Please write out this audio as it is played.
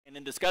And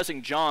in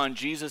discussing John,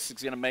 Jesus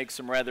is going to make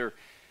some rather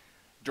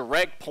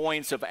direct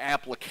points of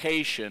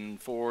application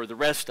for the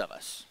rest of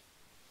us.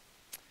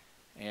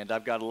 And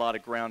I've got a lot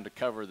of ground to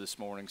cover this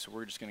morning, so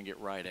we're just going to get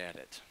right at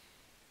it.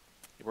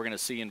 We're going to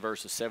see in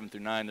verses 7 through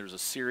 9, there's a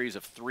series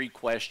of 3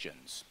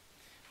 questions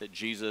that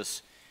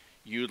Jesus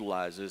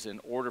utilizes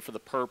in order for the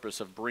purpose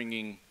of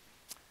bringing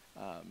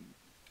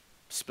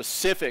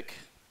specific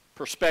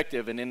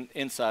perspective and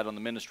insight on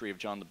the ministry of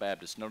John the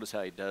Baptist. Notice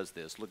how he does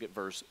this. Look at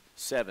verse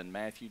 7,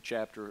 Matthew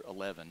chapter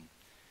 11,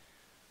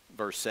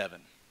 verse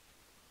 7.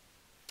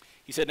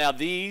 He said, Now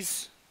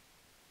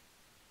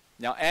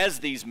as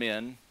these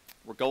men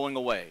were going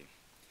away,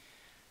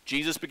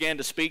 Jesus began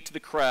to speak to the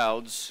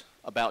crowds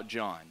about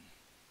John.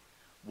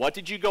 What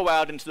did you go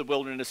out into the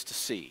wilderness to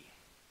see?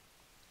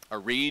 A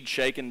reed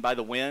shaken by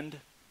the wind?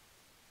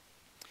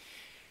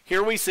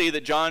 Here we see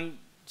that John's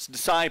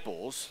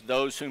disciples,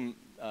 those whom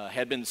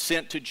had been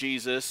sent to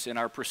Jesus in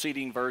our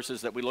preceding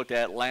verses that we looked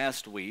at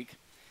last week,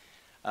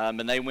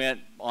 and they went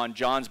on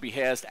John's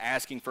behest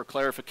asking for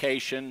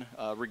clarification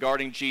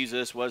regarding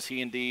Jesus. Was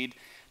he indeed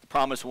the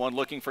promised one,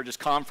 looking for just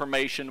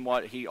confirmation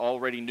what he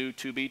already knew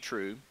to be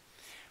true?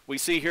 We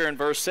see here in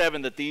verse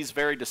 7 that these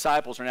very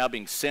disciples are now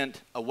being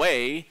sent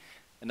away,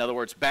 in other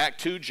words, back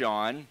to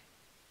John.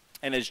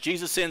 And as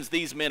Jesus sends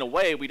these men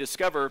away, we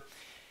discover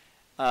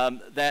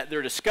that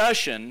their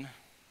discussion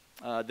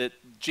that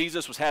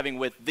Jesus was having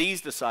with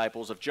these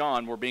disciples of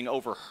John were being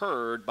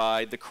overheard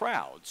by the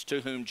crowds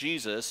to whom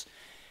Jesus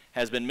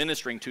has been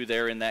ministering to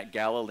there in that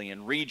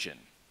Galilean region.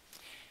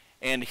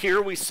 And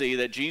here we see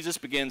that Jesus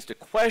begins to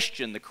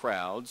question the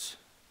crowds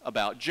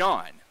about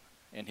John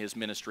and his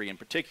ministry in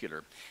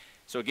particular.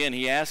 So again,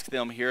 he asks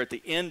them here at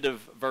the end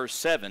of verse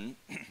 7,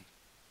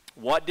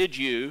 what did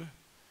you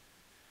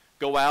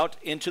go out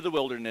into the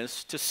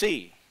wilderness to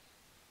see?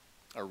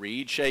 A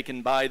reed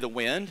shaken by the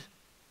wind?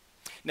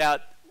 Now,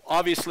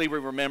 obviously we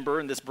remember,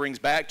 and this brings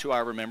back to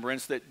our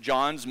remembrance, that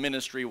John's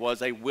ministry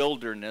was a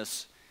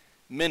wilderness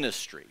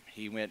ministry.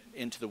 He went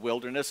into the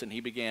wilderness and he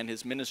began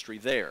his ministry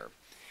there.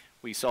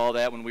 We saw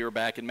that when we were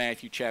back in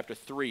Matthew chapter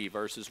 3,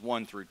 verses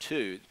 1 through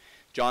 2.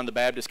 John the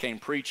Baptist came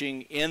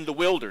preaching in the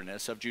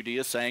wilderness of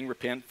Judea, saying,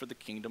 Repent, for the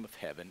kingdom of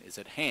heaven is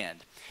at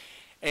hand.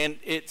 And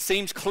it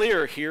seems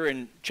clear here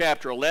in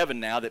chapter 11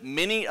 now that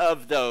many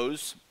of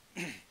those,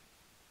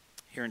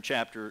 here in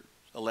chapter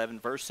 11,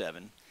 verse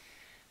 7,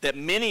 that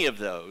many of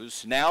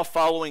those now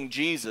following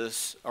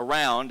Jesus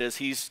around as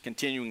he's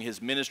continuing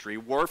his ministry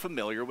were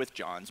familiar with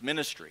John's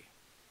ministry.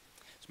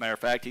 As a matter of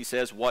fact, he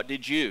says, what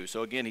did you?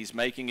 So again, he's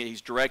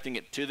directing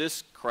it to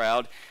this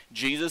crowd.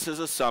 Jesus'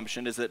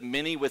 assumption is that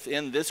many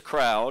within this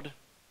crowd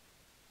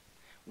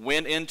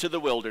went into the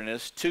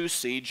wilderness to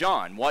see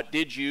John. What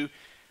did you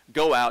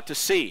go out to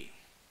see?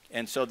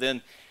 And so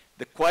then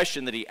the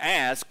question that he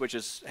asks, which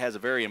has a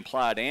very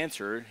implied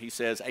answer, he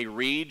says, a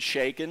reed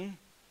shaken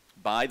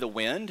by the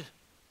wind?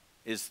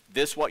 Is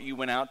this what you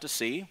went out to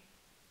see?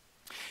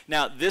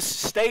 Now, this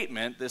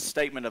statement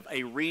of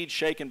a reed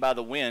shaken by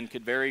the wind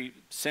could very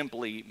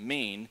simply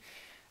mean,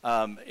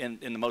 in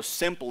the most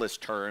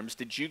simplest terms,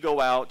 did you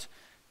go out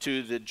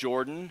to the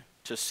Jordan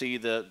to see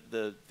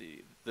the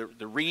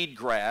reed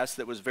grass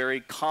that was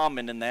very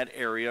common in that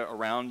area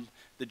around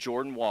the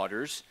Jordan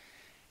waters?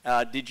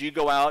 Did you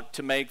go out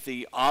to make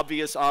the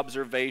obvious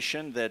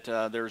observation that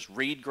there's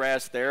reed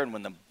grass there, and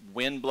when the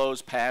wind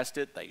blows past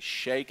it, they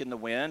shake in the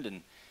wind,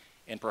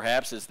 and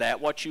perhaps is that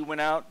what you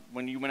went out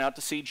when you went out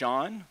to see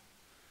John?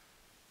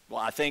 Well,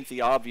 I think the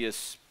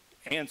obvious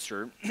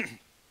answer,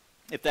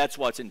 if that's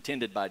what's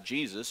intended by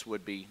Jesus,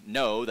 would be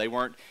no. They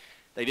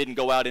didn't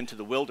go out into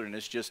the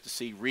wilderness just to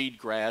see reed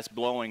grass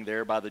blowing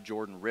there by the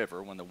Jordan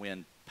River when the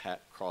wind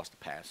crossed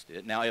past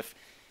it. Now,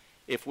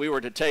 if we were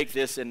to take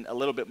this in a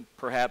little bit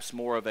perhaps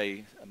more of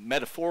a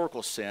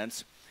metaphorical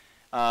sense,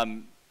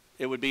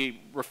 it would be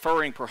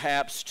referring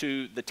perhaps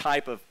to the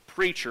type of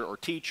preacher or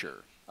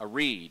teacher, a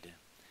reed,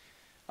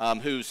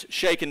 who's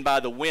shaken by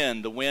the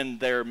wind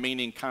there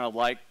meaning kind of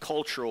like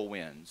cultural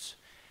winds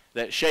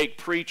that shake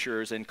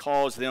preachers and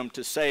cause them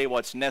to say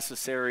what's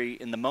necessary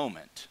in the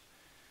moment.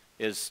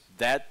 Is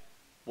that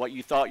what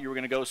you thought you were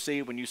going to go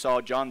see when you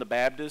saw John the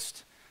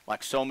Baptist?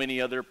 Like so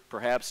many other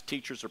perhaps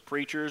teachers or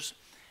preachers,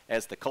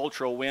 as the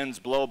cultural winds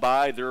blow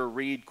by, their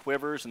reed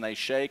quivers and they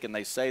shake and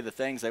they say the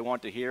things they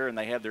want to hear and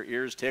they have their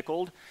ears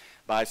tickled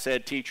by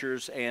said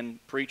teachers and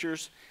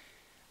preachers?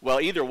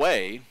 Well, either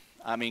way,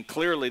 I mean,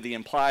 clearly the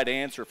implied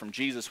answer from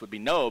Jesus would be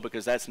no,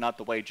 because that's not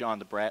the way John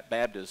the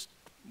Baptist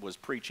was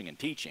preaching and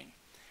teaching.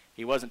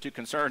 He wasn't too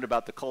concerned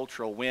about the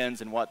cultural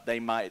winds and what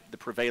the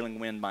prevailing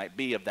wind might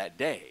be of that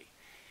day.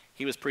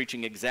 He was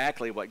preaching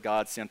exactly what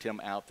God sent him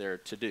out there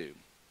to do.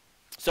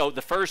 So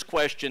the first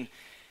question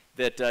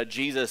that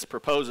Jesus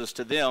proposes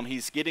to them,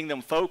 he's getting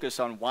them focused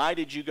on, why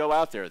did you go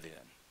out there then?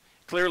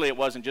 Clearly it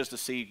wasn't just to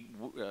see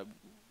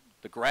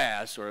the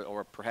grass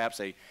or perhaps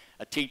a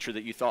teacher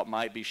that you thought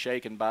might be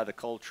shaken by the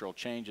cultural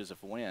changes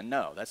of wind.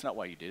 No, that's not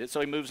why you did it. So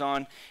he moves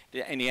on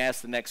and he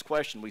asks the next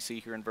question we see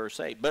here in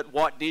verse 8. But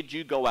what did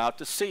you go out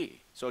to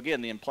see? So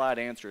again, the implied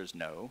answer is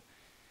no.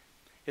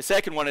 His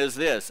second one is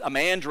this: a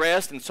man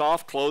dressed in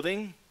soft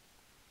clothing.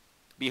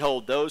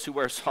 Behold, those who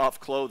wear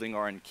soft clothing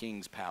are in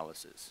kings'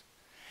 palaces.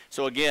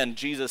 So again,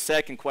 Jesus'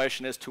 second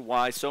question as to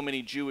why so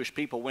many Jewish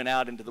people went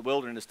out into the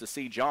wilderness to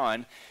see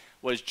John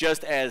was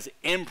just as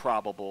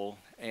improbable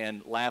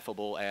and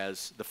laughable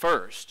as the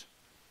first.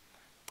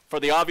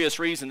 For the obvious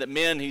reason that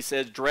men, he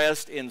says,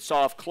 dressed in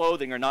soft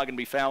clothing are not going to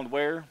be found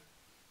where?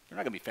 They're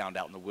not going to be found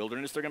out in the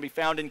wilderness. They're going to be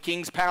found in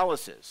kings'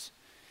 palaces.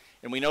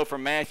 And we know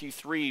from Matthew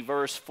 3,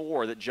 verse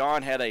 4, that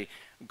John had a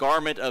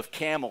garment of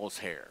camel's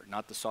hair,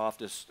 not the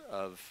softest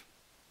of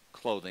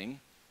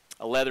clothing,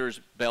 a leather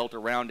belt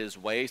around his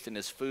waist, and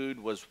his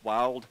food was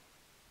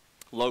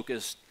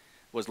locust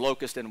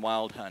and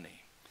wild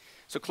honey.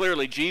 So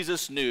clearly,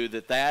 Jesus knew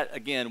that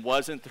again,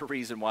 wasn't the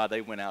reason why they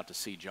went out to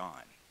see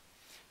John.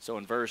 So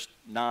in verse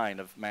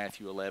 9 of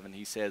Matthew 11,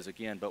 he says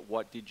again, but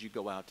what did you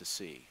go out to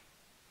see?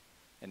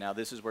 And now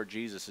this is where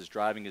Jesus is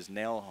driving his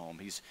nail home.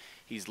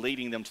 He's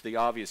leading them to the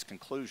obvious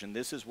conclusion.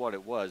 This is what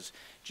it was.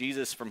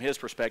 Jesus, from his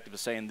perspective, is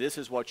saying, this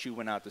is what you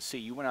went out to see.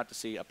 You went out to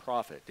see a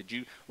prophet.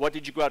 What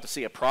did you go out to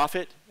see? A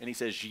prophet? And he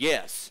says,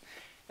 yes.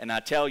 And I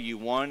tell you,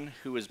 one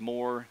who is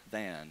more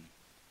than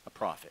a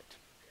prophet.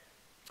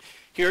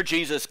 Here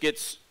Jesus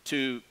gets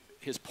to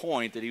his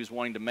point that he was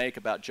wanting to make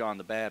about John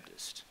the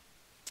Baptist.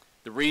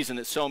 The reason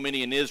that so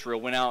many in Israel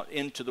went out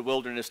into the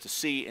wilderness to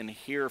see and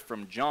hear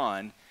from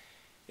John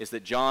is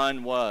that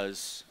John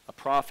was a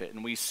prophet.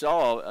 And we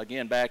saw,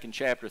 again, back in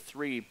chapter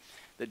 3,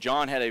 that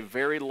John had a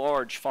very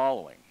large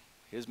following.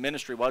 His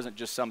ministry wasn't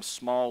just some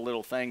small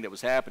little thing that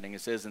was happening.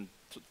 It says in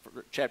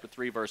chapter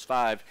 3, verse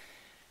 5,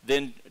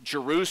 then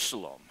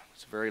Jerusalem,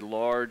 it's a very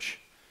large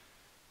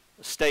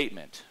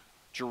statement.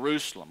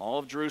 Jerusalem, all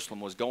of Jerusalem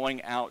was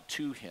going out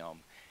to him,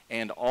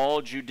 and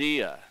all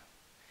Judea,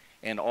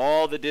 and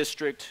all the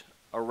district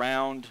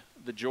around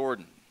the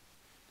Jordan.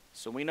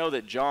 So we know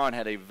that John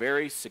had a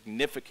very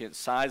significant,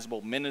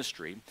 sizable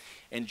ministry,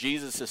 and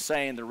Jesus is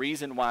saying the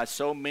reason why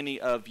so many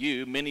of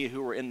you, many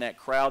who were in that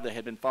crowd that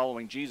had been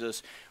following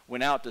Jesus,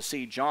 went out to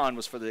see John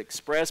was for the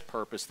express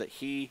purpose that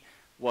he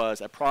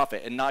was a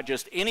prophet, and not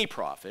just any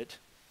prophet,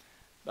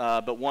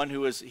 but one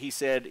who is, he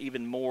said,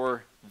 even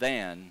more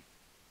than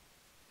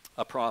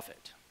a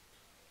prophet,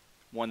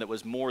 one that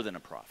was more than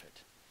a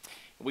prophet.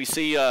 We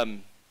see,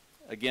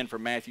 again,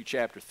 from Matthew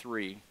chapter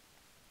 3,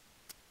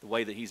 the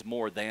way that he's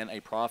more than a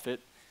prophet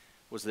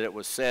was that it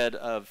was said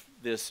of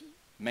this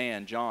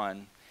man,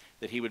 John,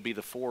 that he would be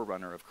the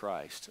forerunner of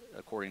Christ,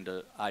 according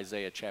to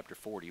Isaiah chapter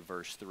 40,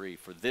 verse 3.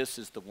 For this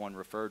is the one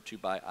referred to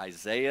by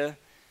Isaiah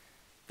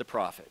the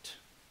prophet,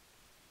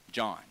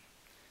 John.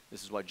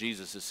 This is what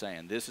Jesus is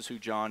saying. This is who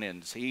John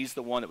is. He's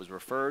the one that was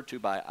referred to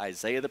by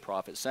Isaiah the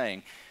prophet,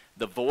 saying,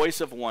 the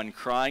voice of one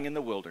crying in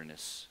the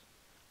wilderness,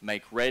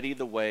 make ready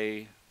the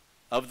way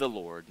of the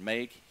Lord,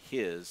 make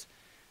his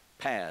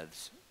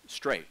paths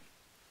straight.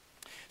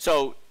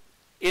 So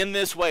in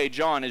this way,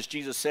 John, as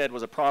Jesus said,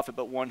 was a prophet,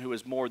 but one who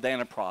is more than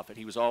a prophet.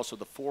 He was also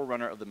the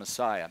forerunner of the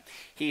Messiah.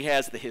 He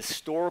has the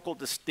historical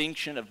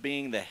distinction of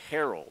being the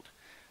herald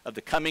of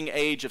the coming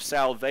age of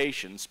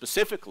salvation.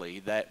 Specifically,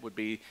 that would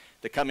be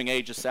the coming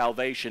age of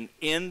salvation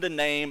in the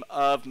name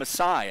of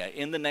Messiah,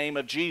 in the name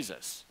of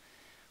Jesus.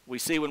 We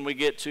see when we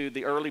get to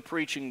the early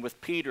preaching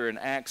with Peter in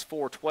Acts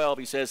 4:12,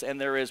 he says,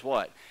 and there is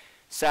what?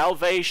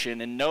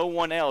 Salvation in no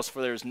one else,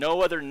 for there is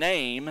no other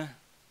name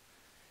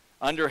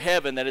under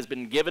heaven that has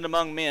been given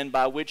among men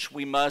by which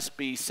we must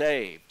be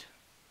saved.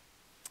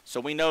 So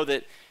we know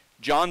that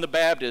John the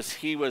Baptist,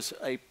 he was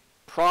a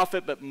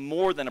prophet, but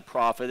more than a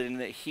prophet, in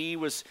that he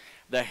was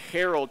the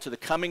herald to the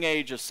coming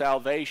age of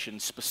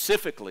salvation,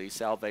 specifically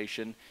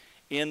salvation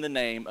in the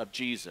name of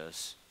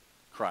Jesus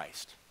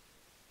Christ.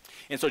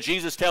 And so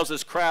Jesus tells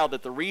this crowd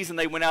that the reason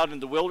they went out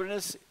in the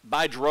wilderness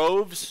by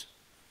droves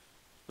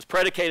was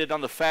predicated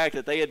on the fact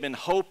that they had been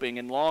hoping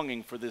and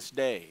longing for this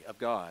day of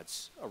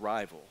God's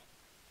arrival,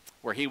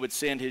 where he would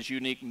send his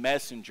unique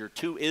messenger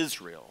to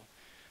Israel,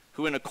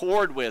 who in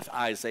accord with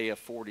Isaiah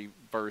 40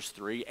 verse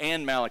 3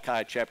 and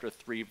Malachi chapter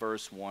 3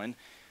 verse 1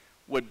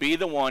 would be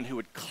the one who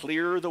would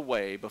clear the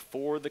way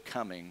before the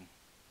coming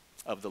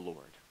of the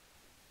Lord.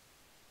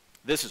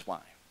 This is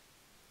why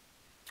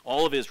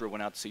all of Israel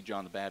went out to see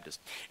John the Baptist.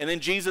 And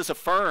then Jesus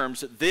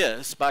affirms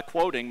this by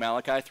quoting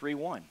Malachi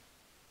 3:1.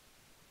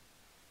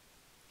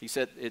 He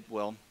said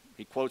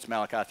he quotes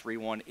Malachi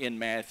 3:1 in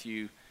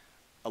Matthew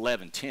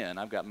 11:10.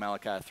 I've got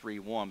Malachi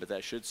 3:1, but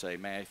that should say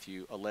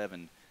Matthew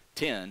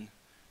 11:10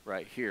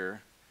 right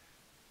here.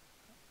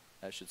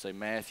 That should say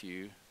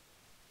Matthew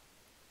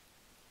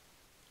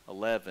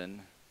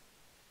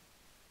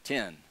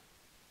 11:10.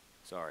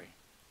 Sorry.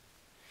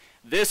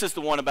 This is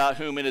the one about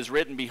whom it is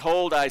written,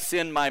 behold, I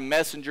send my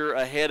messenger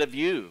ahead of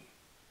you,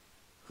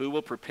 who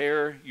will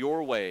prepare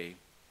your way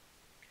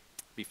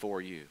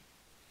before you.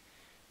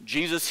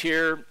 Jesus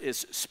here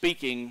is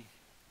speaking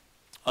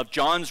of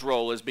John's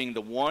role as being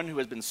the one who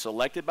has been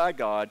selected by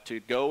God to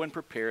go and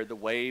prepare the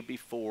way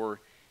before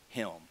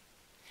him.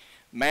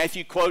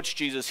 Matthew quotes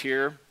Jesus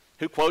here,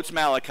 who quotes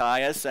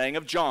Malachi as saying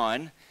of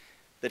John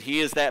that he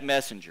is that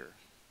messenger,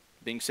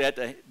 being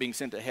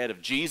sent ahead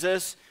of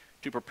Jesus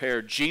to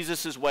prepare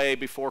Jesus' way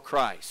before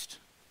Christ.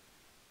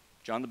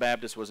 John the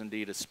Baptist was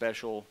indeed a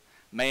special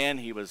man.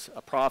 He was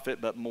a prophet,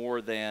 but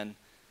more than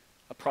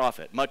a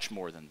prophet, much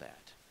more than that.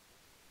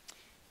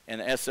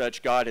 And as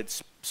such, God had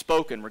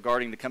spoken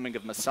regarding the coming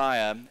of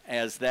Messiah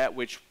as that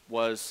which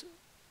was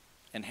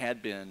and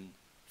had been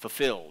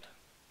fulfilled.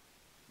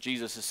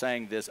 Jesus is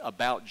saying this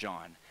about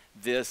John.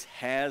 This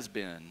has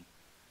been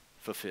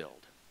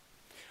fulfilled.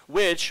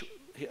 Which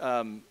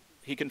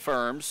he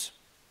confirms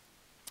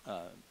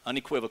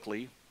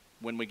unequivocally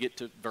when we get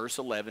to verse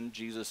 11.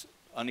 Jesus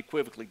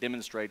unequivocally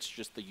demonstrates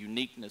just the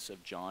uniqueness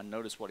of John.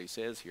 Notice what he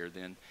says here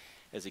then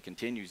as he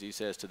continues. He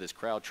says to this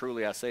crowd,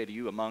 "Truly I say to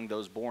you, among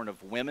those born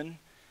of women,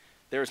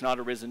 there has not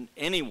arisen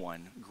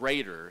anyone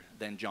greater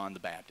than John the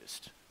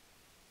Baptist."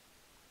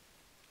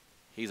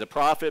 He's a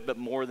prophet, but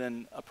more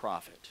than a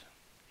prophet.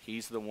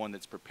 He's the one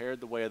that's prepared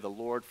the way of the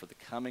Lord for the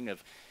coming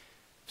of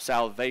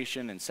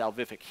salvation and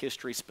salvific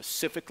history,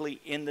 specifically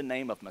in the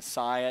name of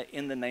Messiah,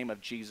 in the name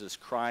of Jesus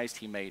Christ.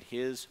 He made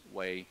his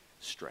way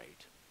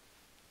straight.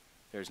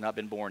 There has not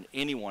been born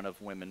anyone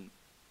of women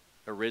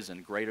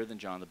arisen greater than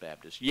John the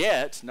Baptist.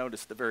 Yet,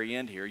 notice the very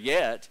end here,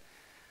 yet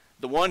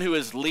the one who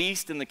is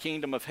least in the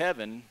kingdom of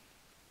heaven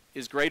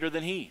is greater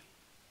than he.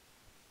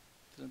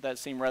 Doesn't that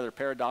seem rather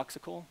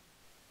paradoxical?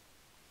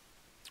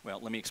 Well,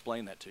 let me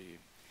explain that to you.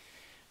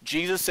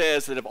 Jesus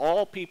says that of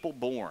all people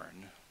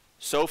born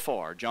so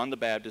far, John the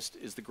Baptist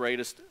is the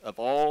greatest of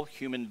all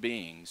human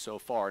beings so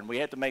far. And we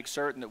have to make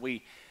certain that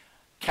we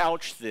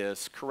couch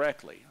this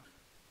correctly.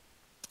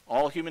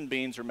 All human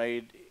beings are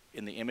made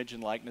in the image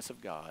and likeness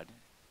of God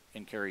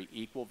and carry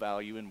equal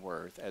value and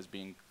worth as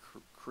being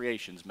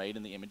creations made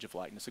in the image of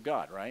likeness of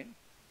God, right?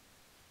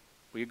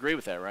 We agree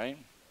with that, right?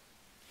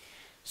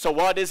 So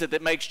what is it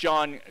that makes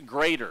John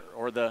greater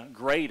or the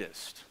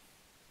greatest?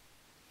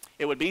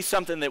 It would be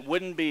something that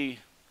wouldn't be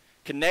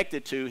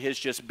connected to his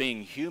just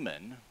being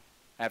human.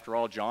 After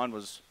all, John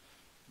was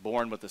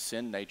born with a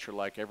sin nature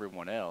like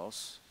everyone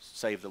else,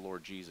 save the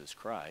Lord Jesus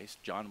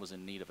Christ. John was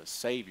in need of a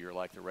Savior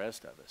like the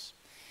rest of us.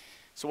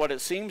 So what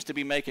it seems to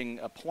be making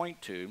a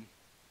point to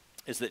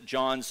is that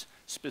John's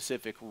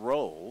specific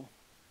role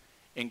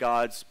in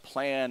God's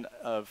plan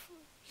of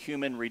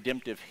human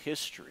redemptive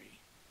history,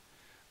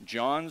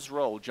 John's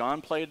role,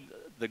 John played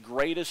the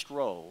greatest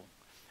role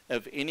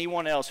of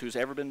anyone else who's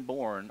ever been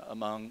born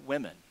among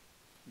women.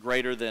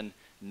 Greater than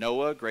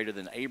Noah, greater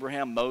than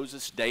Abraham,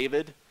 Moses,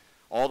 David,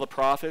 all the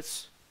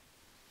prophets.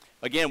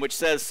 Again, which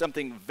says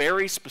something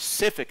very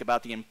specific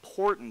about the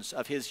importance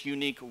of his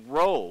unique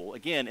role,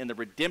 again, in the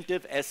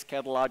redemptive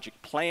eschatologic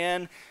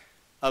plan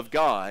of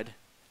God.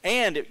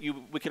 And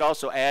we could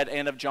also add,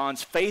 and of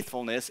John's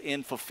faithfulness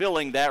in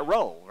fulfilling that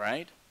role,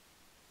 right?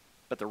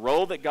 But the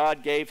role that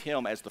God gave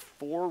him as the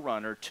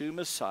forerunner to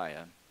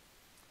Messiah,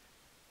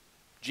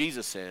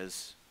 Jesus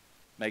says,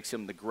 makes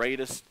him the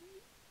greatest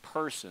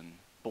person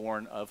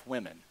born of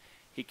women.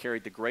 He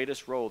carried the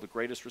greatest role, the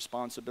greatest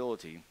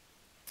responsibility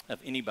of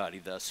anybody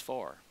thus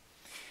far.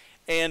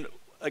 And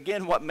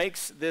again, what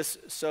makes this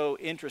so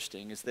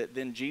interesting is that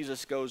then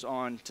Jesus goes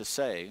on to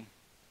say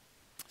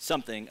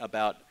something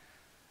about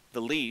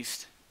the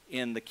least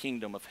in the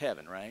kingdom of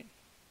heaven, right?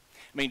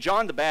 I mean,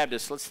 John the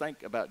Baptist, let's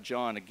think about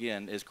John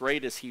again, as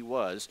great as he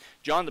was.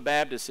 John the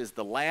Baptist is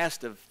the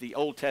last of the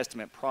Old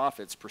Testament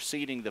prophets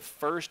preceding the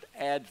first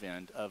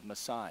advent of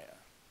Messiah.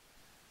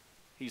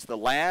 He's the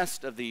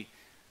last of the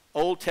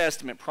Old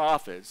Testament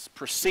prophets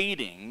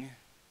preceding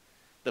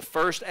the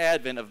first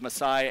advent of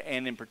Messiah,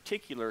 and in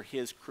particular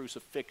his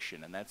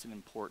crucifixion. And that's an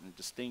important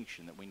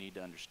distinction that we need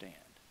to understand.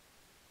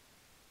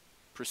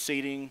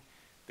 Preceding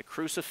the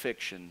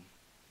crucifixion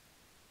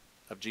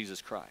of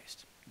Jesus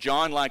Christ.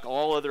 John, like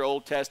all other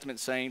Old Testament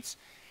saints,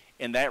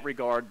 in that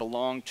regard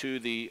belonged to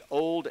the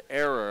old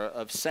era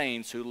of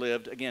saints who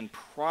lived, again,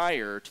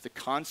 prior to the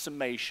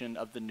consummation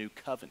of the new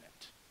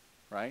covenant,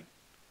 right?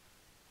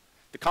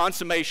 The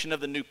consummation of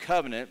the new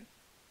covenant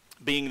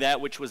being that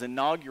which was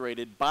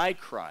inaugurated by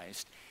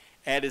Christ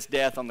at his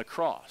death on the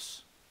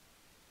cross.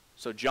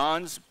 So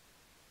John's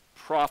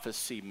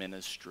prophecy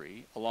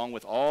ministry, along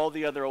with all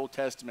the other Old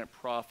Testament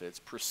prophets,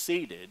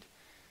 preceded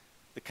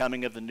the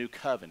coming of the new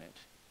covenant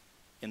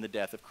in the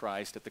death of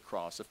Christ at the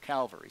cross of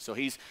Calvary. So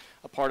he's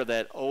a part of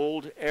that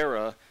old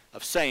era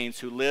of saints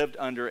who lived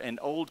under an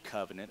old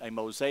covenant, a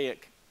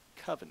Mosaic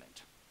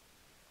covenant.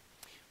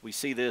 We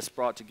see this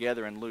brought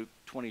together in Luke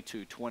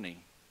 22:20.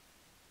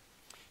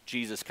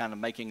 Jesus kind of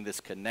making this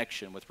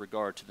connection with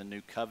regard to the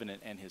new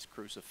covenant and his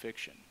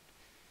crucifixion.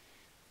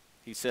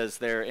 He says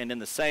there, "And in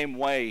the same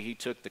way he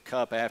took the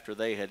cup after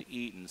they had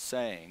eaten,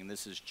 saying," and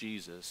this is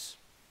Jesus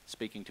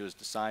speaking to his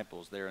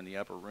disciples there in the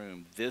upper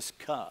room, "This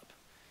cup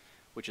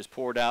which is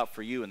poured out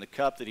for you," and the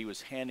cup that he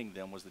was handing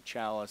them was the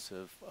chalice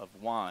of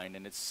wine,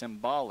 and it's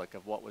symbolic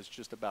of what was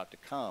just about to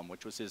come,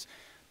 which was his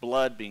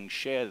blood being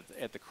shed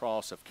at the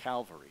cross of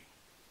Calvary.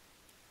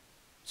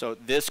 So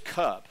this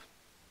cup,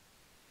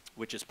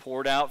 which is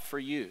poured out for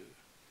you,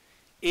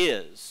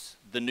 is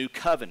the new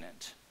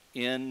covenant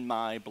in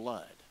my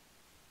blood.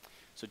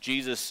 So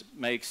Jesus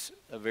makes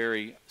a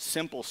very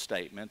simple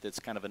statement that's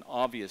kind of an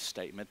obvious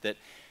statement that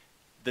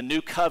the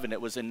new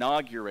covenant was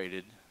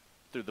inaugurated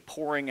through the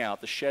pouring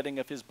out, the shedding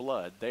of his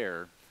blood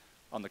there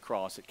on the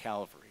cross at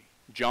Calvary.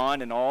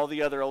 John and all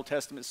the other Old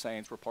Testament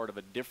saints were part of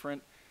a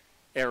different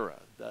era,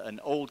 an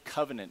old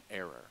covenant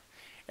era.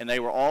 And they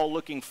were all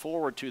looking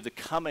forward to the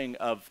coming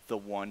of the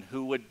one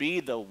who would be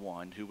the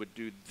one who would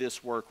do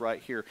this work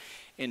right here.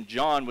 And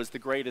John was the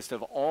greatest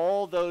of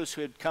all those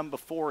who had come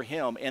before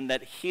him, in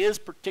that his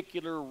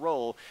particular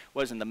role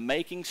was in the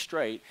making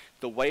straight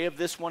the way of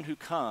this one who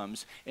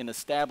comes and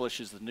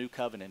establishes the new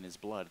covenant in his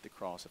blood at the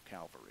cross of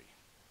Calvary.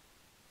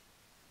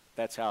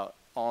 That's how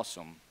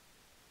awesome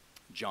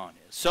John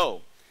is.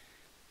 So,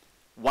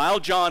 while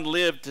John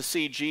lived to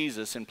see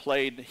Jesus and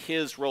played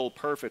his role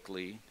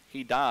perfectly,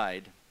 he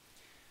died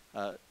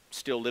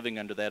still living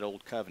under that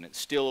old covenant,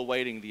 still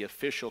awaiting the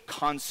official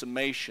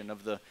consummation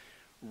of the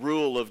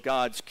rule of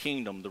God's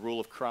kingdom, the rule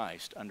of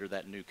Christ under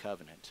that new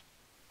covenant.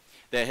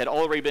 That had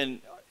already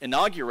been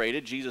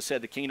inaugurated. Jesus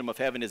said the kingdom of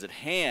heaven is at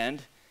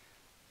hand,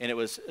 and it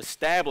was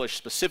established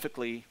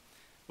specifically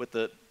with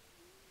the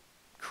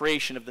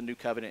creation of the new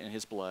covenant in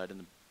his blood and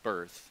the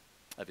birth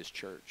of his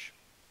church.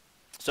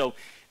 So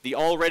the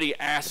already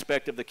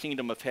aspect of the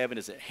kingdom of heaven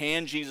is at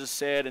hand, Jesus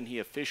said, and he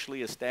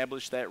officially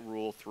established that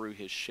rule through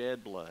his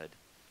shed blood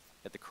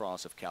at the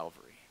cross of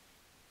Calvary,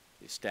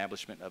 the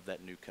establishment of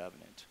that new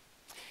covenant.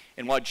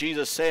 And what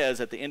Jesus says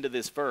at the end of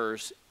this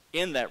verse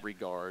in that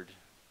regard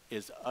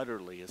is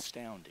utterly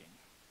astounding.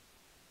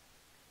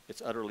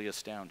 It's utterly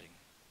astounding.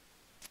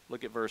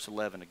 Look at verse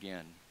 11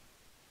 again.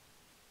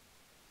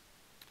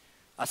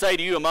 I say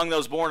to you, among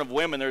those born of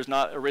women, there has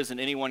not arisen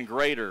anyone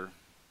greater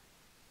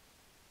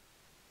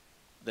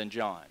than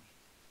John.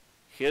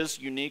 His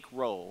unique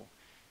role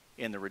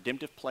in the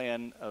redemptive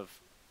plan of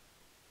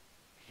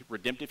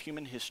redemptive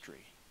human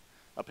history,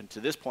 up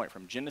until this point,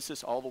 from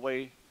Genesis all the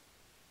way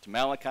to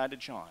Malachi to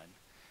John,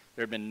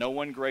 there had been no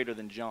one greater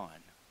than John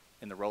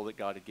in the role that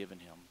God had given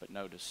him. But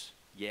notice,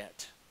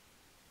 yet,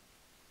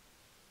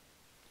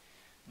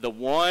 the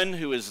one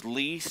who is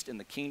least in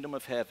the kingdom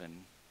of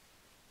heaven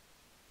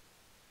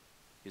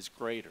is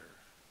greater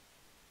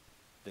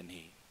than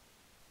he.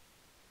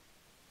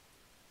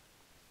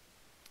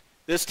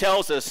 This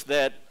tells us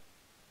that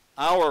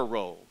our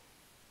role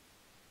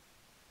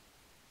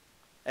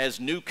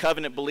as new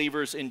covenant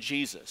believers in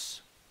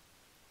Jesus,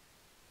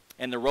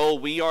 and the role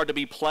we are to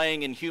be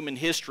playing in human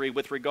history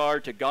with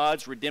regard to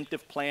God's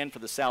redemptive plan for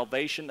the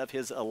salvation of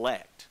his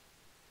elect,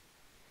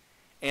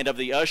 and of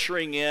the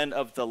ushering in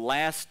of the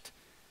last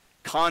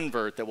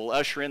convert that will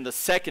usher in the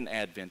second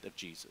advent of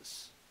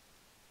Jesus,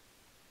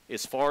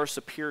 is far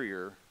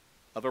superior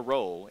of a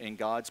role in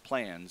God's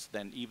plans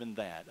than even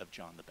that of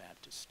John the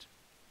Baptist.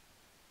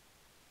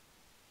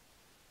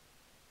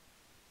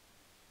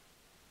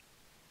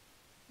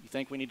 You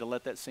think we need to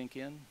let that sink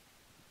in?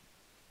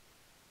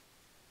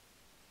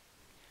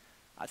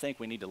 I think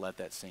we need to let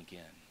that sink in.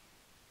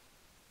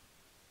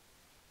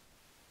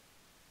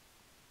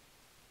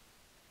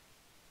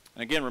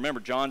 And again, remember,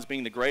 John's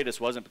being the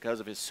greatest wasn't because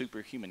of his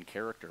superhuman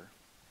character.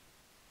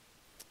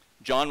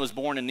 John was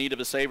born in need of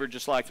a Savior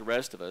just like the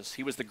rest of us.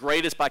 He was the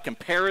greatest by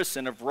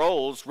comparison of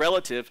roles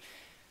relative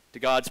to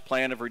God's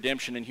plan of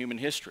redemption in human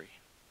history.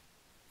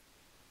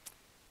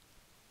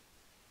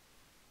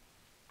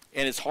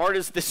 And as hard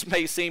as this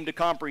may seem to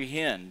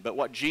comprehend, but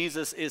what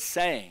Jesus is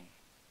saying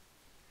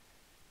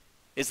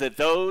is that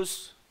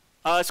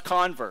us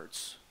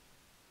converts,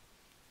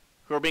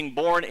 who are being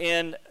born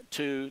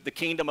into the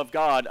kingdom of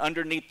God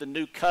underneath the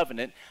new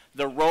covenant,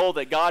 the role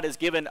that God has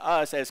given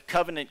us as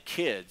covenant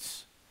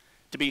kids,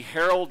 to be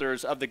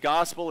heralders of the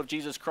gospel of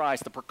Jesus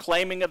Christ, the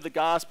proclaiming of the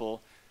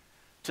gospel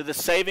to the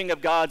saving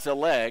of God's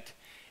elect,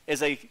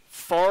 is a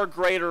far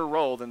greater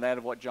role than that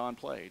of what John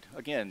played.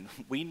 Again,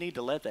 we need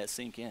to let that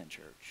sink in,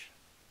 church.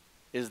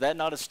 Is that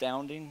not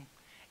astounding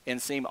and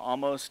seem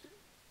almost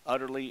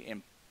utterly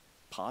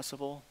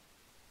impossible?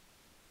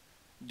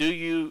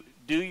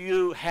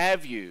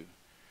 Have you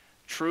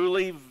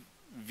truly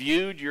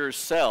viewed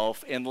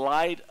yourself in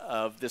light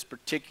of this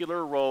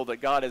particular role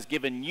that God has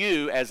given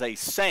you as a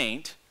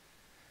saint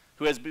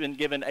who has been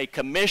given a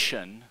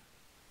commission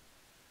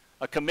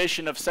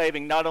of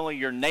saving not only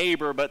your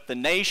neighbor but the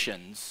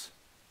nations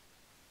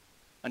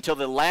until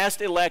the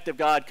last elect of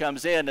God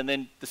comes in, and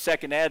then the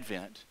second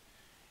advent,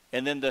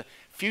 and then the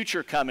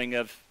future coming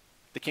of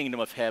the kingdom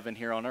of heaven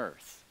here on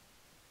earth?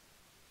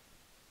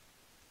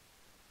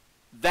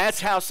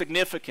 That's how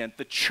significant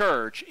the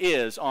church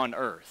is on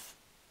earth.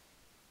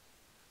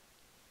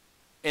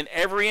 And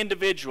every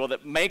individual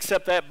that makes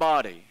up that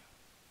body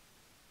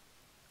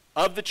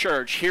of the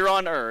church here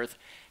on earth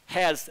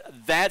has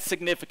that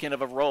significant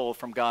of a role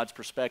from God's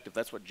perspective.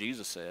 That's what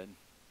Jesus said.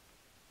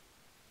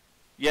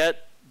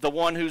 Yet the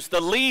one who's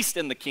the least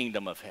in the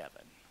kingdom of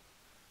heaven,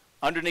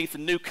 underneath the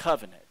new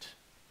covenant,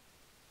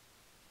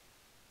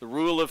 the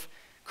rule of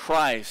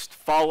Christ,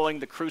 following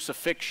the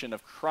crucifixion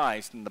of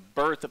Christ and the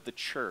birth of the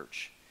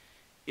church,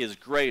 is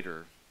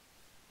greater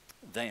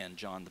than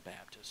John the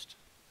Baptist.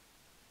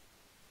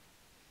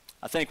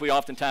 I think we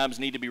oftentimes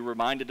need to be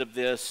reminded of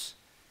this,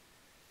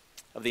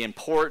 of the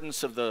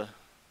importance of the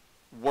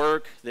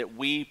work that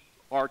we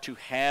are to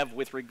have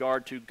with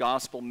regard to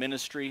gospel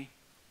ministry.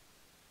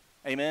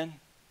 Amen?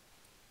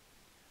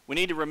 We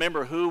need to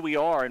remember who we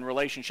are in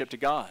relationship to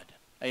God.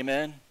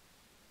 Amen?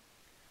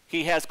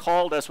 He has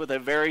called us with a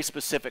very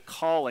specific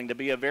calling to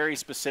be a very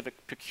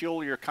specific,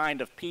 peculiar kind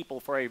of people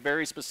for a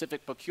very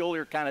specific,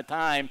 peculiar kind of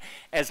time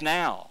as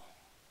now.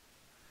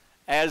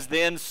 As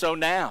then, so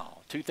now.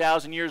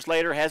 2,000 years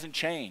later hasn't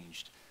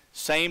changed.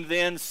 Same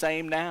then,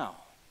 same now.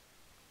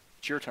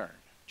 It's your turn,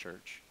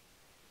 church.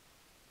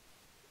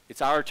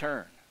 It's our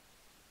turn.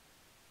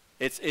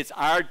 It's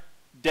our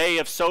day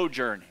of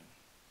sojourning.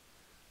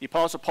 The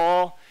Apostle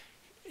Paul,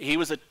 he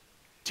was a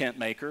tent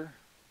maker.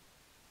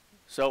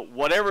 So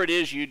whatever it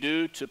is you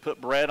do to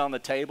put bread on the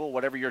table,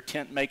 whatever your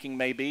tent making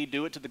may be,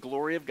 do it to the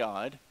glory of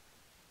God.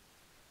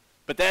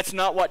 But that's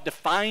not what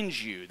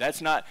defines you.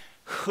 That's not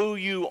who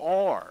you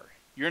are.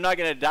 You're not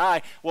going to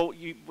die. Well,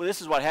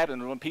 this is what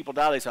happens when people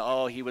die. They say,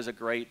 oh, he was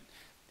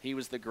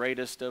the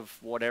greatest of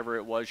whatever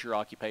it was your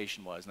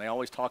occupation was. And they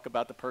always talk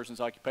about the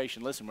person's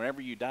occupation. Listen,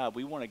 whenever you die,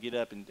 we want to get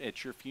up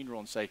at your funeral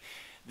and say,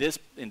 this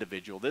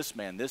individual, this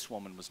man, this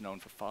woman was known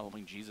for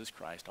following Jesus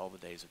Christ all the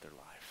days of their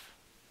life.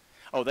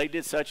 Oh, they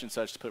did such and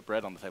such to put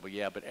bread on the table.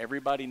 Yeah, but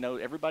everybody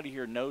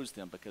here knows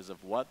them because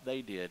of what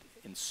they did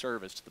in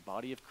service to the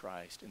body of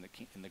Christ in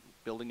the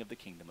building of the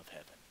kingdom of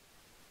heaven.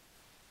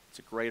 It's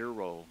a greater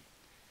role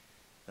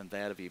than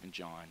that of even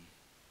John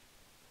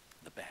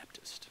the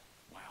Baptist.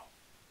 Wow.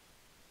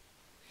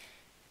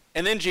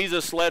 And then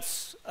Jesus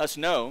lets us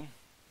know,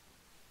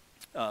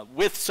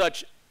 with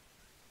such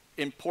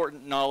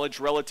important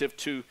knowledge relative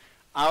to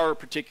our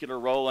particular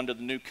role under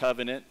the new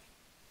covenant,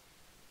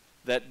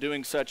 that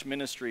doing such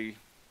ministry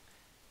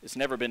has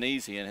never been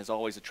easy and has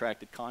always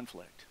attracted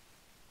conflict.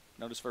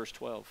 Notice verse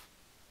 12.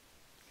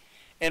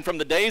 And from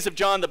the days of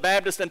John the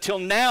Baptist until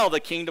now, the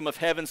kingdom of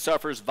heaven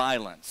suffers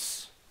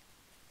violence,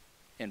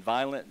 and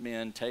violent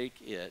men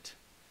take it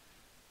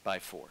by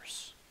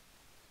force.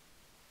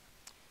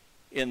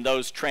 In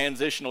those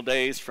transitional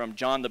days from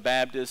John the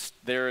Baptist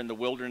there in the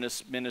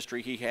wilderness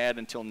ministry he had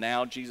until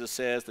now, Jesus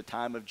says, the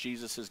time of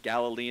Jesus'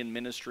 Galilean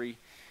ministry,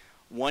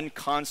 one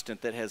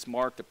constant that has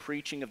marked the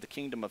preaching of the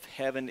kingdom of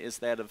heaven is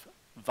that of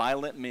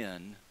violent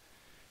men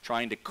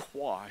trying to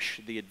quash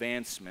the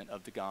advancement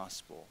of the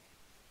gospel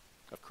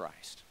of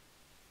Christ.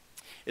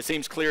 It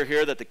seems clear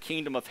here that the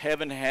kingdom of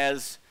heaven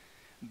has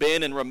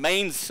been and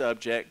remains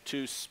subject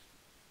to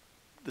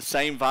the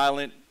same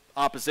violent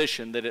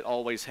opposition that it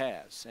always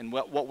has. And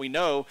what we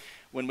know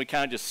when we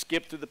kind of just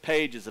skip through the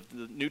pages of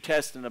the New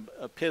Testament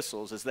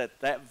epistles is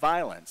that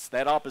violence,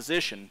 that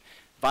opposition,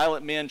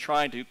 violent men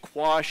trying to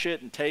quash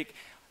it and take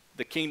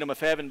the kingdom of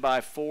heaven by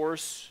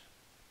force,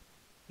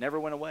 never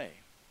went away.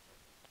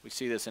 We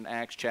see this in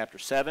Acts chapter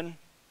 7.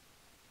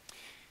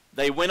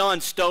 They went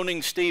on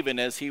stoning Stephen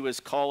as he was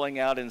calling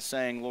out and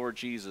saying, Lord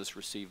Jesus,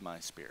 receive my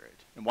spirit.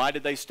 And why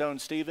did they stone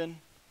Stephen?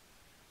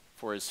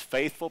 For his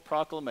faithful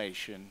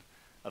proclamation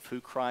of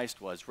who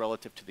Christ was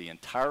relative to the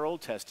entire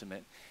Old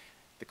Testament,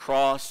 the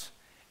cross,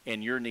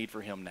 and your need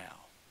for him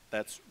now.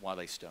 That's why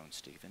they stoned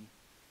Stephen.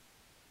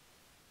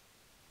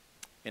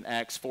 In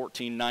Acts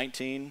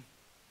 14:19,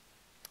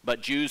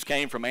 but Jews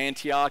came from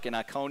Antioch and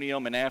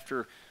Iconium, and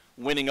after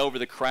winning over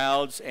the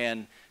crowds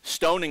and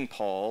stoning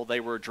Paul, they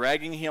were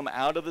dragging him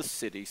out of the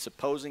city,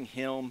 supposing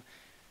him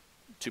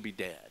to be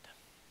dead.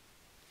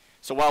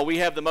 So while we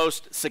have the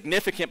most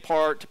significant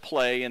part to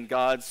play in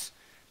God's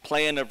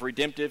plan of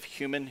redemptive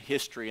human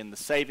history and the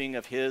saving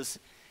of his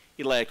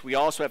elect, we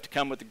also have to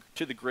come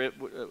to the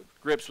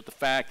grips with the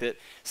fact that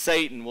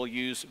Satan will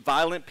use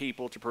violent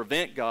people to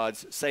prevent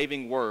God's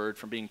saving word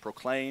from being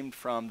proclaimed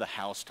from the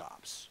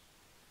housetops.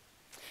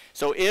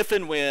 So if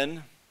and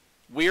when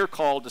we are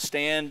called to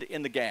stand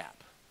in the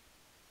gap,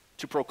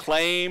 to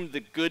proclaim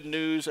the good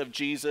news of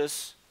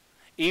Jesus,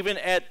 even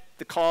at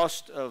the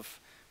cost of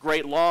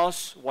great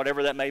loss,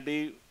 whatever that may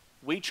be,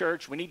 we,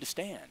 church, we need to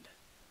stand.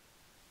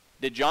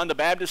 Did John the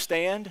Baptist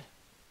stand?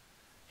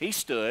 He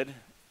stood,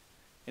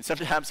 and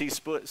sometimes he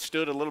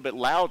stood a little bit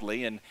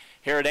loudly, and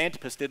Herod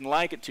Antipas didn't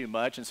like it too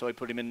much, and so he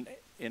put him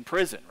in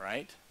prison,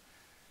 right?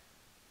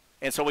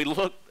 And so we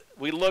look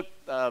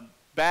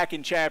back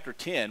in chapter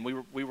 10,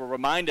 we were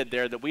reminded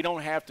there that we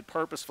don't have to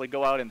purposefully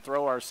go out and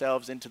throw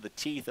ourselves into the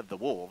teeth of the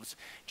wolves.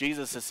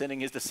 Jesus is sending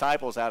his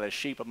disciples out as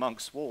sheep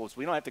amongst wolves.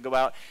 We don't have to go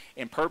out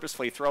and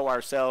purposefully throw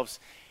ourselves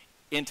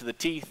into the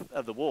teeth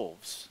of the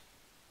wolves.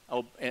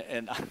 Oh,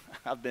 and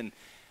I've been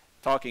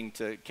talking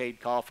to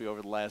Cade Coffey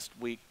over the last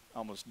week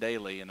almost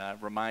daily, and I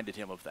reminded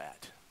him of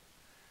that.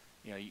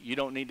 You know, you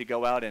don't need to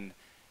go out and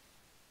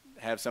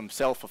have some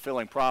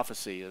self-fulfilling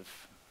prophecy of,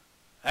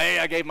 hey,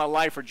 I gave my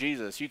life for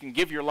Jesus. You can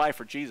give your life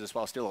for Jesus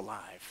while still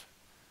alive,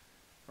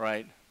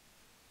 right?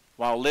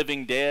 While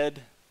living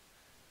dead,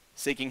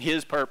 seeking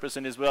his purpose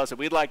and his will. I said,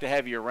 we'd like to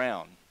have you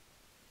around.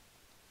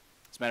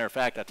 As a matter of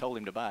fact, I told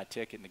him to buy a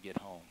ticket and to get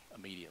home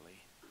immediately.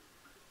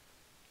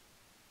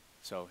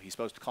 So he's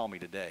supposed to call me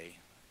today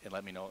and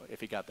let me know if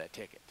he got that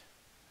ticket.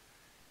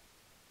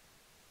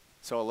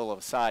 So a little of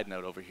a side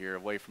note over here,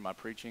 away from my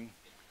preaching.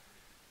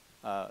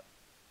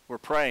 We're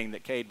praying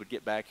that Cade would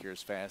get back here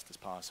as fast as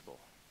possible.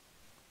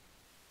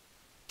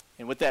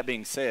 And with that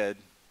being said,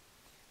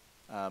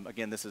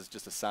 again, this is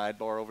just a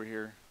sidebar over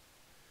here.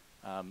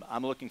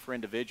 I'm looking for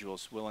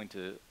individuals willing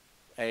to,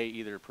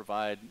 either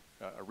provide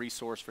a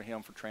resource for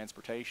him for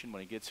transportation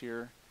when he gets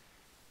here,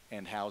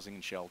 and housing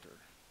and shelter.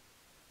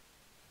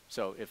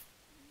 So if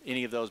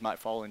any of those might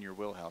fall in your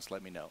wheelhouse,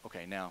 let me know.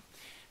 Okay, now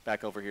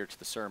back over here to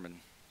the sermon.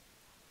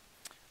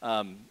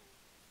 We're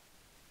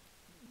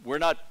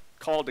not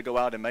called to go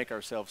out and make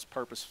ourselves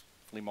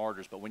purposefully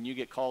martyrs, but when you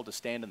get called to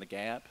stand in the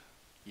gap,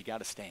 you got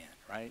to stand,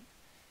 right?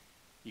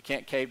 You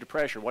can't cave to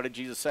pressure. What did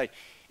Jesus say?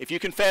 If you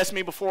confess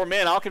me before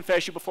men, I'll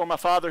confess you before my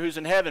Father who's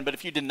in heaven. But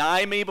if you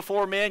deny me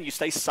before men, you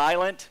stay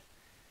silent,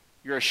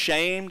 you're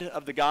ashamed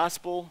of the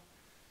gospel,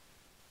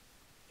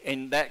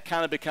 and that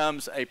kind of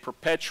becomes a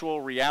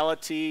perpetual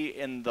reality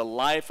in the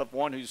life of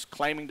one who's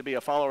claiming to be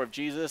a follower of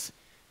Jesus.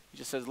 He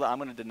just says, I'm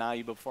going to deny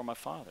you before my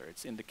Father.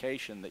 It's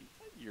indication that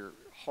your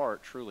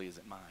heart truly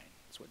isn't mine.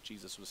 That's what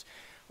Jesus was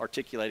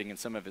articulating in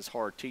some of his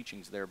hard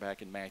teachings there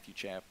back in Matthew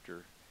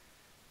chapter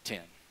 10.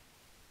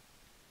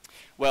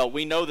 Well,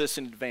 we know this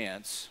in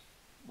advance.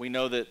 We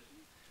know that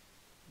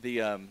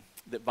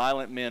that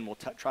violent men will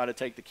try to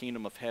take the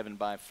kingdom of heaven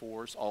by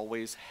force,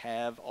 always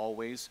have,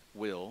 always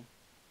will.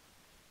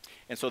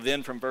 And so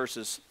then from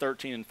verses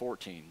 13 and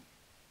 14,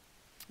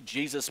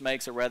 Jesus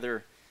makes a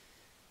rather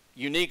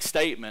unique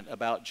statement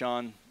about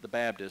John the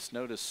Baptist.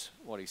 Notice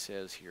what he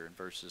says here in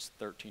verses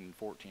 13 and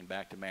 14,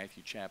 back to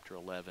Matthew chapter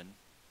 11.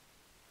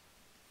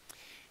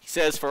 He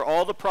says, for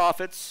all the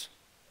prophets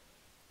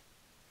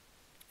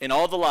and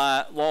all the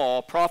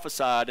law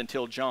prophesied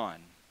until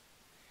John.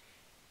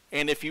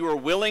 And if you are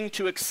willing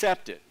to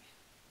accept it,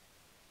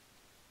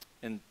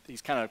 and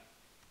he's kind of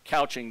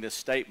couching this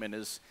statement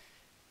as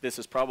this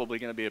is probably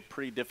going to be a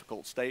pretty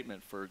difficult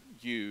statement for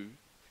you,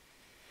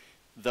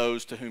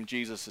 those to whom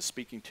Jesus is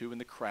speaking to in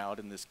the crowd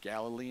in this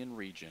Galilean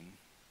region.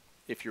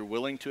 If you're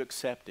willing to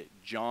accept it,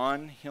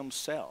 John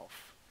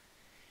himself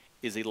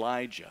is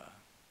Elijah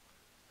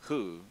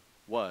who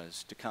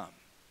was to come.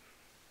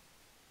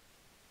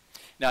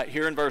 Now,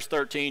 here in verse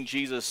 13,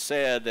 Jesus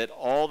said that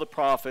all the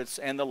prophets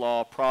and the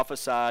law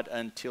prophesied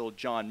until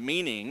John,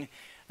 meaning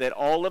that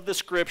all of the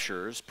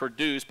scriptures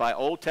produced by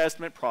Old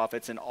Testament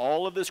prophets and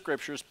all of the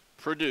scriptures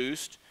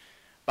produced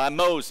by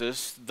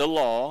Moses, the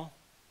law,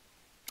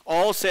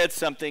 all said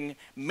something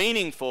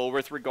meaningful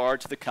with regard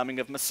to the coming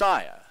of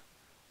Messiah.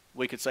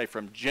 We could say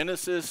from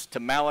Genesis to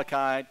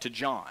Malachi to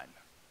John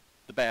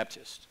the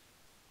Baptist.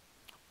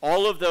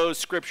 All of those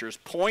scriptures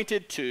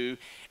pointed to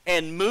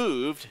and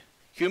moved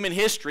human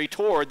history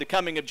toward the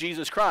coming of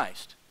Jesus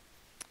Christ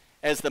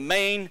as the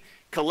main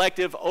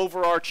collective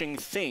overarching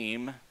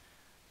theme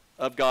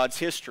of God's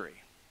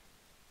history.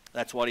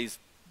 That's what he's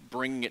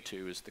bringing it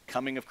to, is the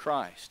coming of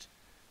Christ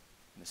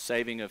and the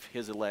saving of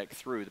his elect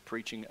through the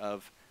preaching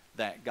of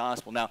that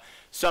gospel. Now,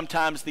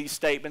 sometimes these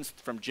statements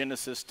from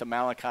Genesis to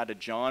Malachi to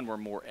John were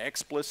more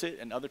explicit,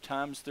 and other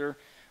times they're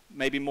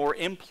maybe more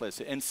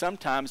implicit, and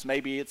sometimes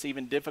maybe it's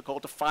even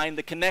difficult to find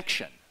the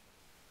connection.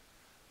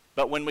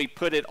 But when we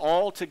put it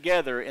all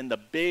together in the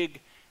big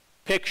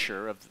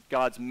picture of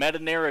God's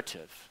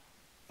meta-narrative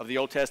of the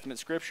Old Testament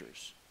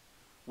scriptures,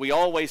 we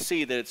always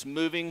see that it's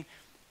moving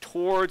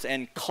towards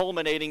and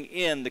culminating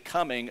in the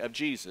coming of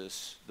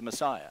Jesus, the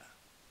Messiah.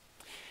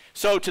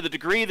 So to the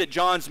degree that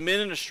John's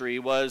ministry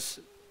was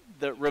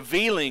the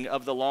revealing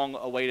of the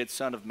long-awaited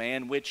Son of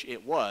Man, which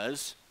it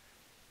was,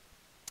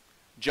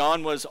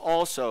 John was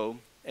also,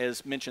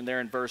 as mentioned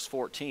there in verse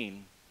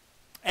 14,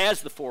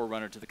 as the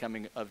forerunner to the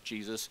coming of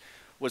Jesus,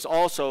 was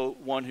also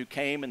one who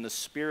came in the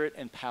spirit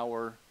and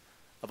power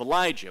of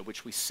Elijah,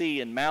 which we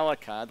see in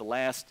Malachi, the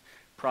last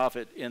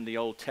prophet in the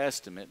Old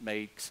Testament,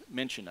 makes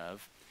mention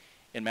of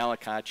in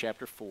Malachi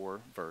chapter 4,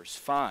 verse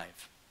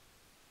 5.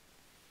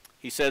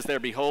 He says there,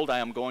 behold, I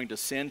am going to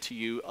send to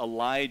you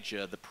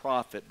Elijah the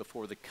prophet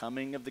before the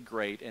coming of the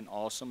great and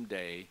awesome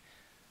day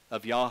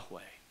of Yahweh.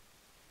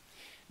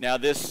 Now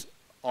this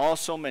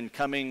awesome and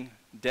coming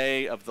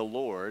day of the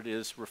Lord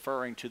is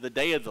referring to the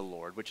day of the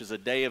Lord, which is a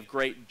day of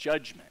great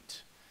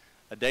judgment.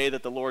 A day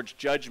that the Lord's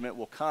judgment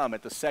will come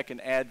at the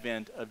second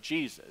advent of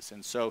Jesus.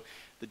 And so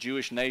the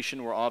Jewish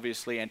nation were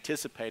obviously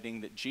anticipating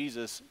that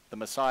Jesus, the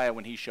Messiah,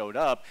 when he showed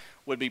up,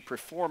 would be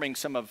performing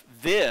some of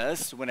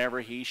this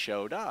whenever he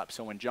showed up.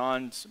 So when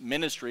John's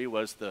ministry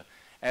was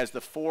as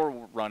the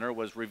forerunner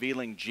was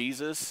revealing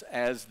Jesus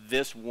as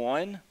this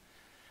one,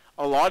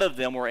 a lot of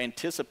them were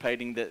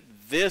anticipating that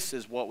this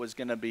is what was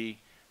going to be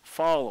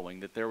following,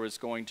 that there was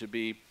going to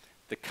be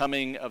the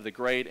coming of the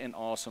great and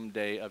awesome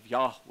day of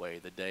Yahweh,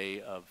 the day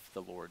of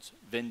the Lord's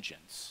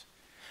vengeance,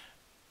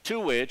 to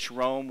which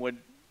Rome would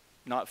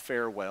not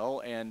fare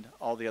well and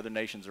all the other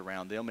nations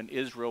around them, and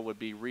Israel would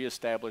be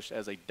reestablished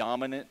as a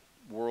dominant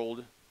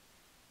world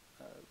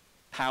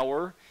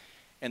power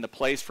and the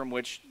place from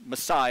which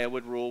Messiah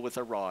would rule with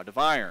a rod of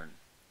iron.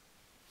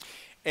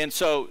 And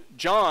so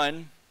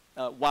John,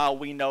 while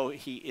we know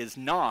he is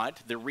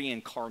not the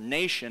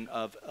reincarnation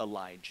of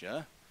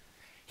Elijah,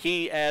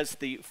 he, as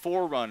the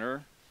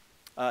forerunner,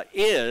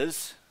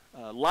 is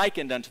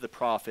likened unto the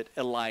prophet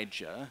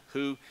Elijah,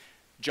 who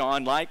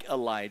John, like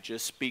Elijah,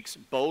 spoke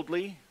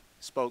boldly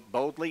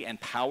and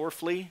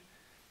powerfully,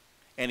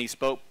 and he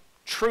spoke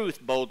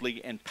truth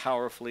boldly and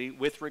powerfully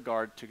with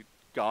regard to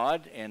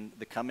God and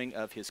the coming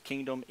of his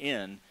kingdom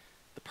in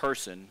the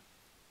person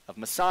of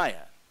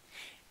Messiah.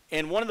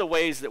 And one of the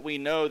ways that we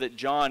know that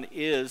John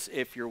is,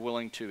 if you're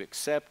willing to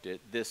accept it,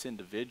 this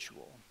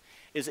individual,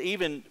 is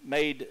even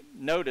made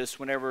notice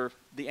whenever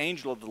the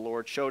angel of the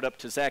Lord showed up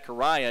to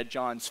Zechariah,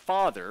 John's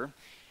father.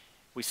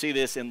 We see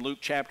this in Luke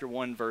chapter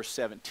 1, verse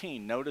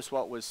 17. Notice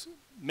what was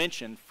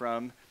mentioned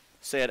from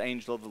said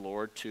angel of the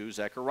Lord to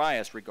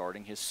Zacharias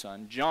regarding his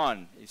son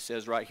John. It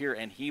says right here,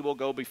 and he will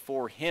go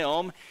before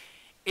him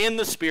in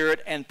the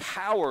spirit and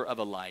power of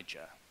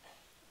Elijah,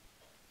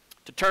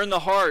 to turn the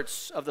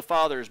hearts of the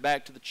fathers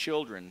back to the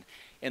children,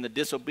 and the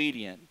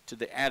disobedient to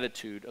the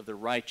attitude of the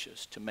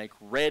righteous, to make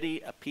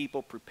ready a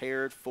people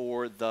prepared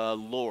for the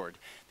Lord.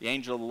 The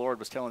angel of the Lord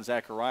was telling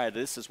Zechariah,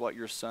 this is what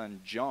your son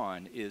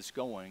John is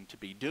going to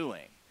be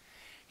doing.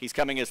 He's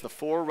coming as the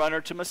forerunner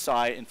to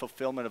Messiah in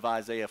fulfillment of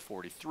Isaiah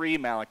 43,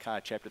 Malachi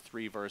chapter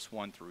 3, verse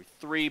 1 through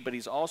 3, but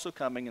he's also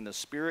coming in the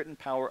spirit and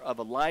power of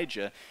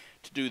Elijah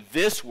to do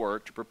this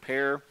work, to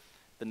prepare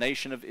the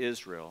nation of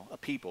Israel, a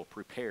people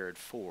prepared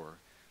for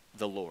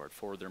the Lord,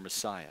 for their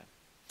Messiah.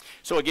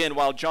 So again,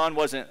 while John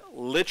wasn't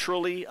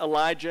literally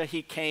Elijah,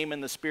 he came in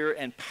the spirit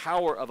and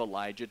power of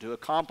Elijah to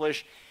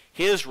accomplish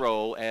his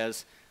role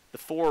as the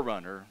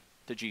forerunner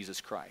to Jesus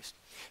Christ.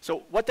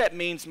 So what that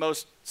means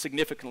most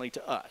significantly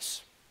to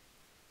us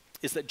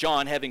is that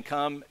John, having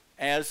come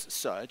as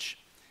such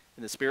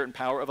in the spirit and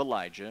power of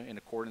Elijah, in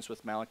accordance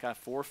with Malachi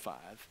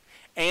 4:5,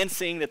 and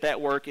seeing that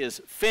that work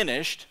is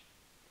finished,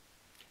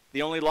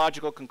 the only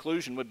logical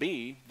conclusion would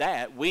be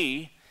that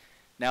we,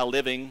 now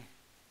living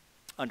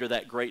under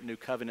that great new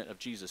covenant of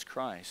Jesus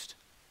Christ,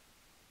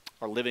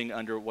 are living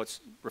under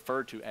what's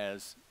referred to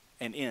as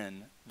and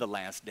in the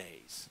last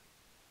days.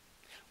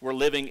 We're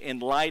living in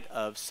light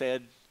of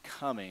said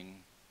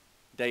coming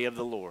day of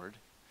the Lord.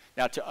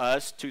 Now to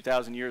us,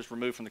 2,000 years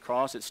removed from the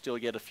cross, it's still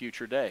yet a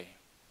future day.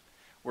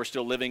 We're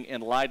still living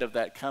in light of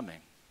that coming.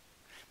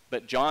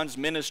 But John's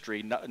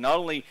ministry not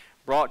only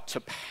brought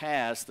to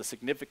pass the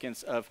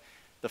significance of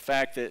the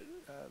fact that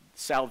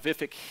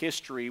salvific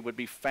history would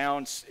be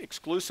found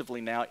exclusively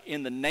now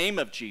in the name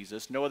of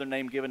Jesus, no other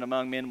name given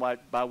among men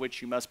by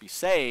which you must be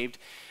saved,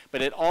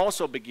 but it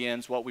also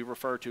begins what we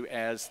refer to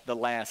as the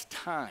last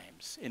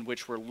times, in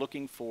which we're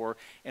looking for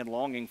and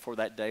longing for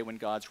that day when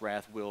God's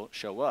wrath will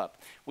show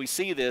up. We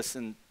see this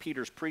in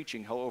Peter's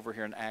preaching over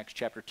here in Acts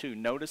chapter 2.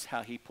 Notice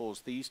how he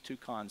pulls these two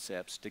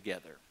concepts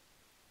together.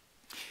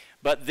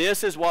 But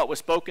this is what was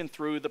spoken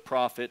through the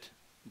prophet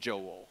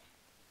Joel.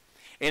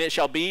 And it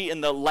shall be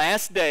in the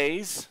last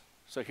days,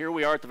 so here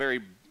we are at the very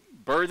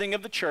birthing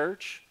of the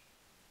church.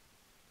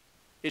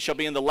 It shall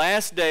be in the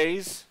last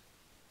days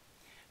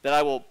that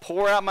I will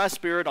pour out my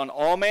spirit on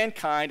all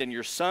mankind, and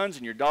your sons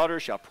and your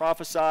daughters shall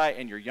prophesy,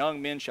 and your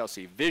young men shall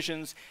see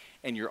visions,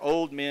 and your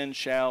old men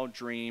shall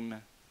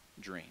dream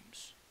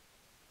dreams.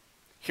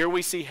 Here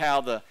we see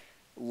how the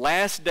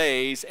last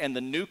days and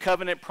the new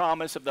covenant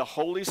promise of the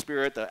Holy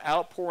Spirit, the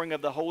outpouring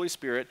of the Holy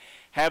Spirit,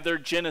 have their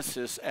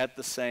genesis at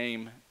the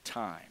same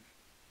time.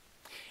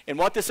 And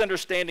what this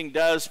understanding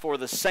does for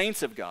the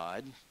saints of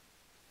God,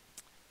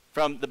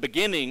 from the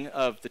beginning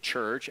of the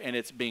church and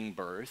its being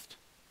birthed,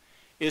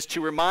 is to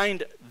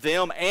remind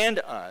them and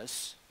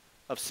us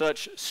of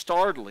such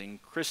startling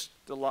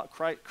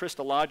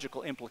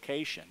Christological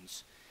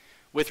implications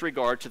with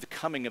regard to the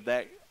coming of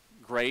that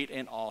great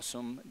and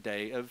awesome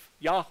day of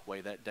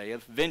Yahweh, that day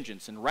of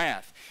vengeance and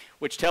wrath,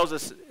 which tells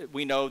us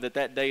we know that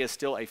that day is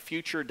still a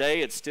future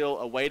day, it's still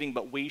awaiting,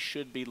 but we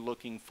should be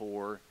looking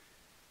for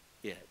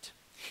it.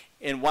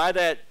 And why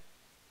that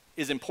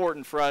is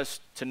important for us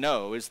to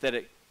know is that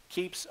it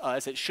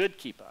should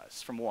keep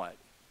us from what?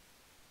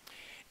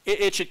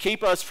 It should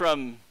keep us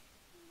from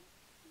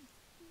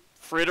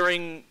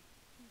frittering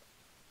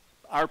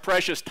our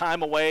precious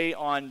time away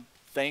on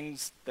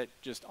things that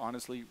just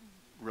honestly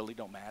really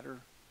don't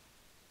matter.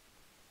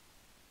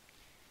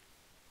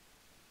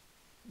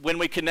 When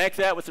we connect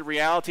that with the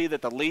reality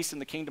that the least in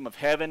the kingdom of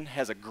heaven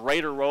has a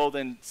greater role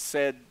than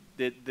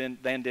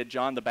did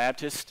John the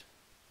Baptist,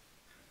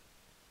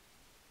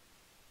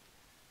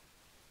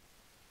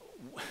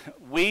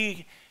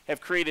 we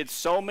have created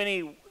so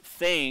many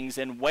things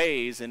and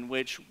ways in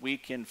which we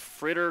can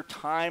fritter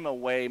time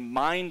away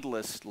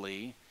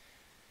mindlessly,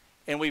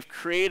 and we've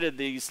created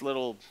these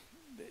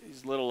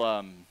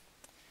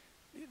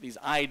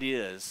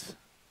ideas.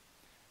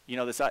 You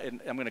know,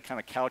 I'm going to kind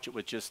of couch it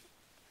with just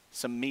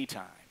some me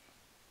time.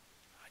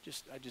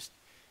 I just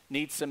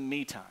need some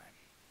me time.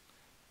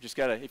 Just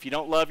gotta. If you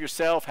don't love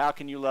yourself, how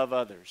can you love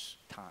others?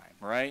 Time,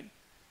 right?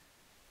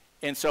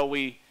 And so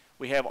we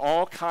have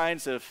all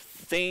kinds of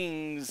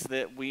things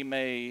that we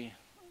may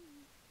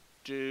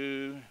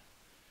do.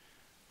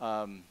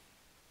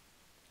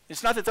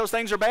 It's not that those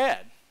things are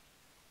bad,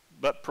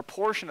 but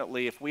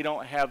proportionately, if we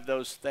don't have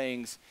those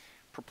things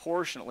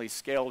proportionately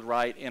scaled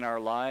right in our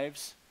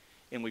lives,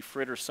 and we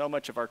fritter so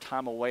much of our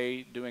time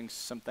away doing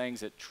some things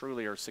that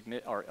truly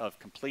are of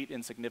complete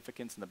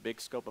insignificance in the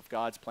big scope of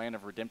God's plan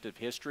of redemptive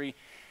history,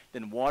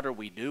 then what are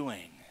we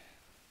doing?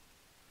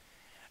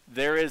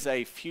 There is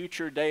a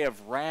future day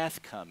of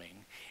wrath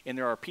coming, and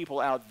there are people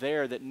out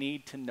there that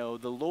need to know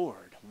the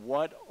Lord.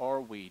 What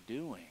are we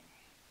doing?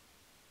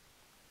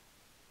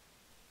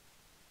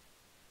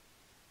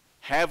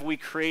 Have we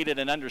created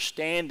an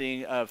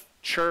understanding of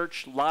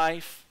church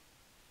life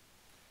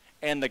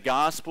and the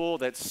gospel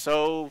that's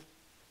so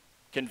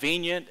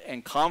convenient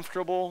and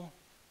comfortable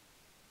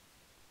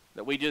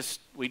that we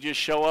just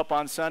show up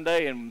on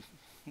Sunday and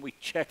we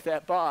check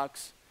that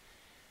box?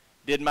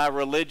 Did my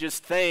religious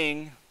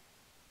thing.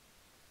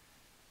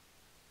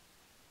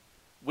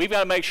 We've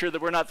got to make sure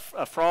that we're not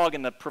a frog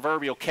in the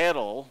proverbial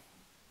kettle.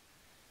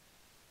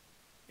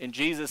 And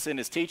Jesus, in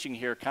his teaching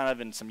here, kind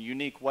of in some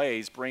unique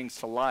ways, brings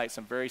to light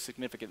some very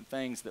significant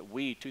things that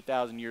we,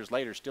 2,000 years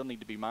later, still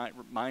need to be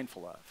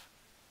mindful of.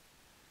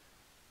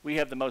 We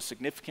have the most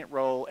significant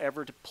role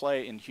ever to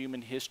play in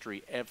human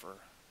history ever,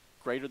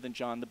 greater than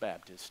John the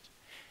Baptist.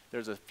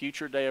 There's a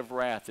future day of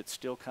wrath that's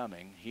still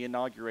coming. He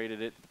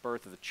inaugurated it at the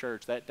birth of the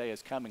church. That day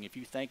is coming. If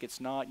you think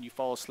it's not and you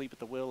fall asleep at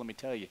the wheel, let me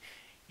tell you,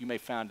 you may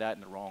find out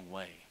in the wrong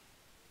way.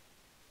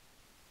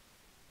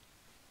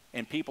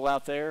 And people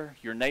out there,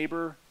 your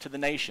neighbor to the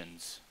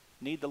nations,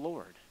 need the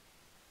Lord.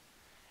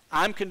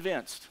 I'm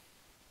convinced.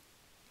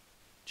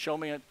 Tell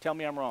me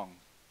I'm wrong.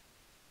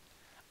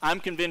 I'm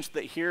convinced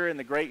that here in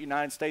the great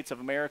United States of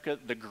America,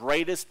 the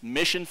greatest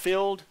mission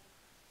field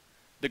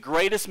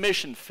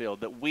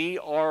that we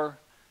are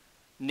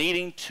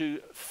needing to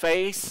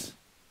face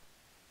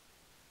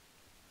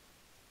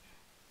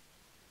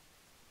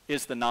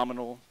is the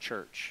nominal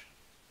church.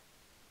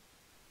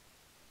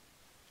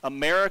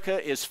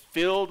 America is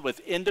filled with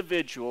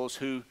individuals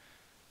who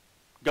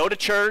go to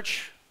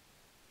church,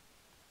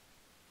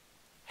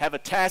 have a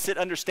tacit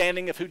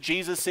understanding of who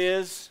Jesus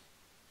is,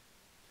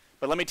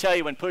 but let me tell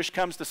you, when push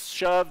comes to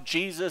shove,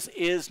 Jesus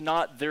is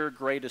not their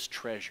greatest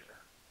treasure.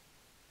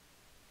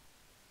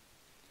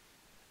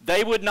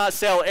 They would not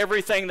sell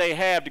everything they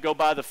have to go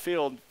buy the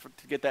field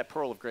to get that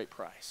pearl of great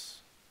price.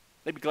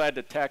 They'd be glad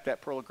to tack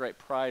that pearl of great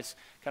price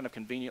kind of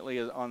conveniently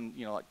on,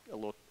 like a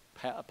little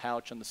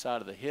pouch on the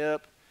side of the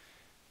hip.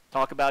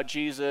 Talk about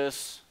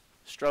Jesus,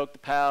 stroke the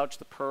pouch,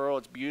 the pearl,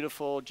 it's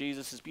beautiful,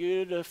 Jesus is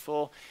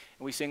beautiful,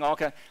 and we sing all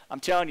kinds. I'm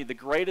telling you, the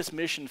greatest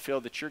mission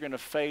field that you're going to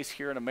face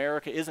here in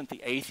America isn't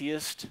the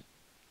atheist.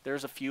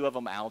 There's a few of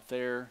them out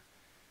there,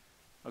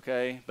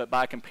 okay? But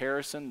by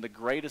comparison, the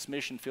greatest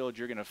mission field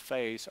you're going to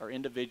face are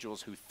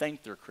individuals who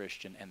think they're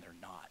Christian and they're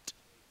not.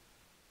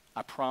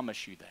 I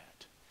promise you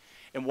that.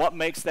 And what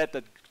makes that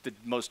the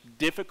most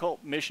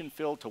difficult mission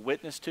field to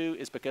witness to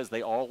is because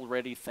they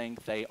already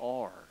think they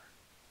are.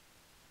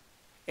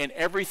 And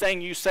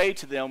everything you say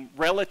to them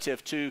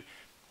relative to,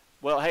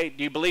 well, hey,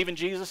 do you believe in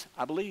Jesus?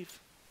 I believe.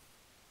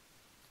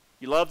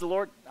 You love the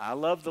Lord? I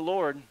love the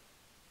Lord.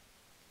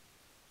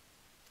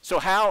 So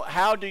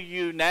how do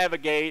you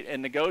navigate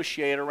and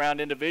negotiate around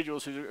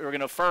individuals who are going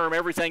to affirm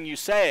everything you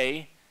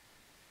say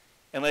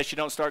unless you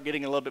don't start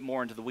getting a little bit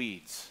more into the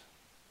weeds?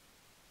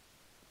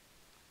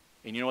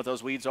 And you know what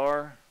those weeds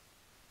are?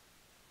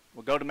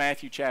 Well, go to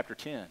Matthew chapter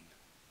 10.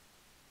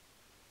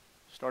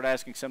 Start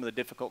asking some of the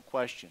difficult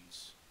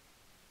questions.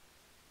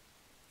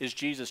 Is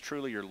Jesus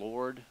truly your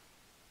Lord?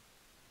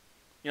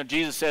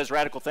 Jesus says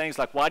radical things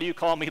like, why do you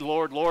call me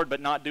Lord, Lord, but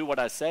not do what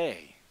I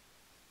say?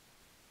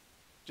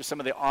 Just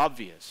some of the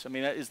obvious. I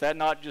mean, is that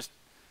not just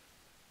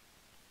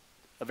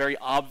a very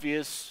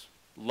obvious,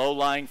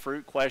 low-lying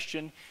fruit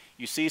question?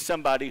 You see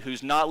somebody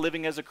who's not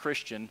living as a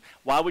Christian.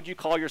 Why would you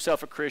call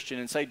yourself a Christian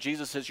and say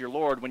Jesus is your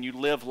Lord when you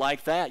live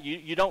like that?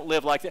 You don't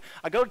live like that.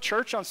 I go to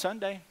church on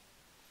Sunday.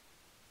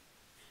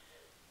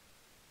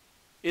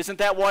 Isn't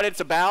that what it's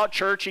about,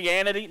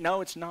 churchianity?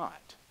 No, it's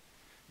not.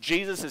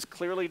 Jesus is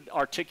clearly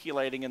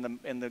articulating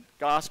in the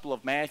Gospel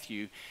of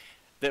Matthew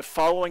that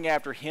following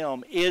after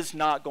him is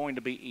not going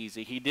to be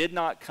easy. He did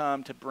not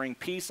come to bring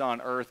peace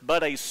on earth,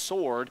 but a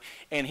sword,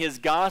 and his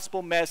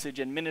gospel message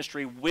and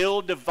ministry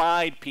will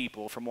divide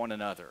people from one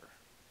another.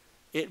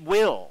 It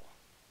will.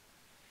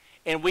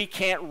 And we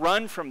can't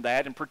run from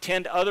that and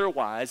pretend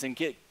otherwise and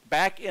get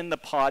back in the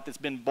pot that's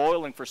been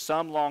boiling for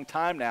some long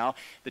time now.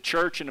 The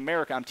church in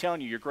America, I'm telling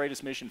you, your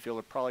greatest mission field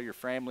are probably your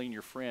family and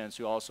your friends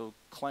who also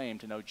claim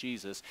to know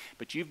Jesus,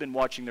 but you've been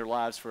watching their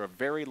lives for a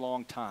very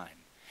long time.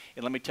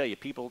 And let me tell you,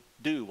 people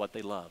do what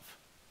they love.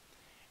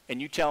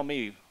 And you tell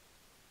me,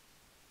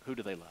 who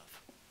do they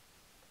love?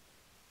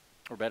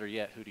 Or better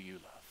yet, who do you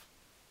love?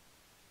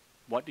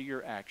 What do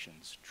your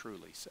actions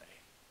truly say?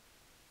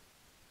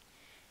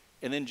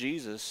 And then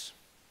Jesus,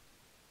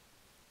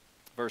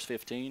 verse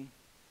 15,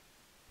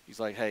 he's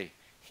like, hey,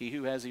 he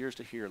who has ears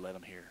to hear, let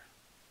him hear.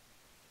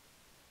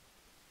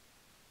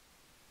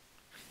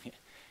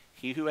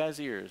 He who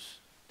has ears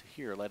to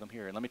hear, let him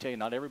hear. And let me tell you,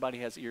 not everybody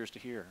has ears to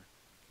hear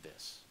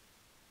this.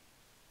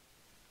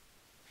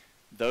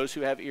 Those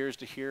who have ears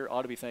to hear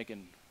ought to be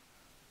thinking,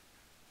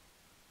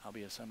 I'll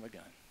be a son of a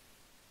gun.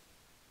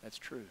 That's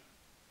true.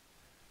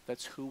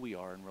 That's who we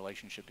are in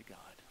relationship to God.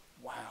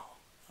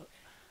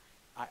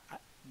 Wow.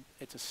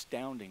 It's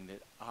astounding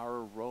that our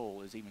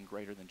role is even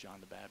greater than John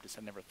the Baptist.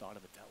 I never thought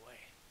of it that way.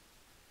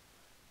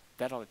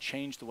 That ought to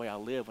change the way I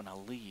live when I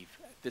leave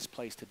this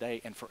place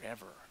today and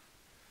forever.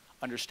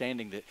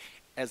 Understanding that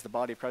as the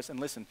body of Christ, and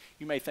listen,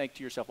 you may think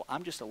to yourself, well,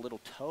 I'm just a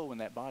little toe in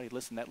that body.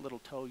 Listen, that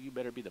little toe, you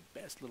better be the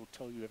best little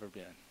toe you've ever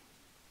been.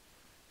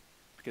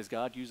 Because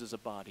God uses a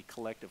body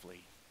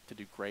collectively to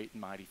do great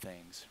and mighty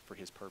things for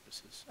his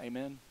purposes.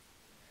 Amen?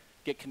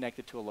 Get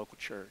connected to a local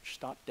church.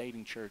 Stop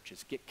dating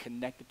churches. Get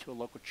connected to a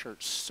local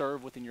church.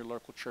 Serve within your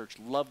local church.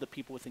 Love the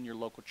people within your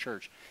local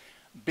church.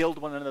 Build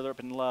one another up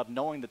in love,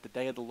 knowing that the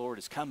day of the Lord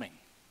is coming.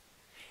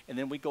 And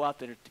then we go out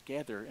there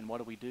together, and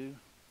what do?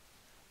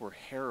 We're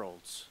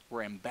heralds.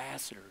 We're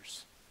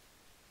ambassadors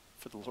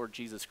for the Lord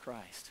Jesus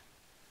Christ.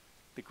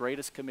 The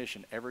greatest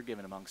commission ever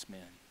given amongst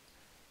men.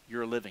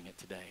 You're living it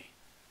today.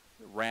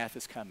 The wrath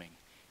is coming.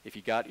 If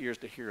you got ears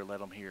to hear, let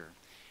them hear.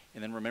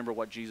 And then remember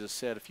what Jesus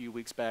said a few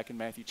weeks back in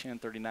Matthew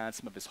 10:39,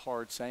 some of his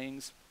hard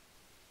sayings.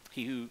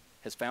 He who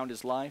has found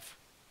his life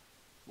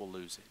will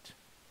lose it.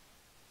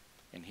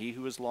 And he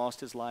who has lost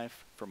his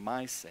life for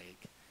my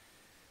sake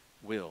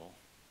will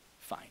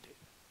find it.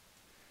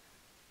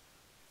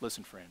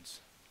 Listen,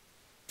 friends,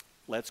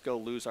 let's go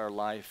lose our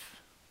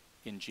life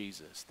in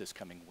Jesus this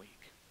coming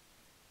week.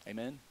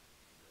 Amen?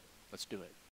 Let's do it.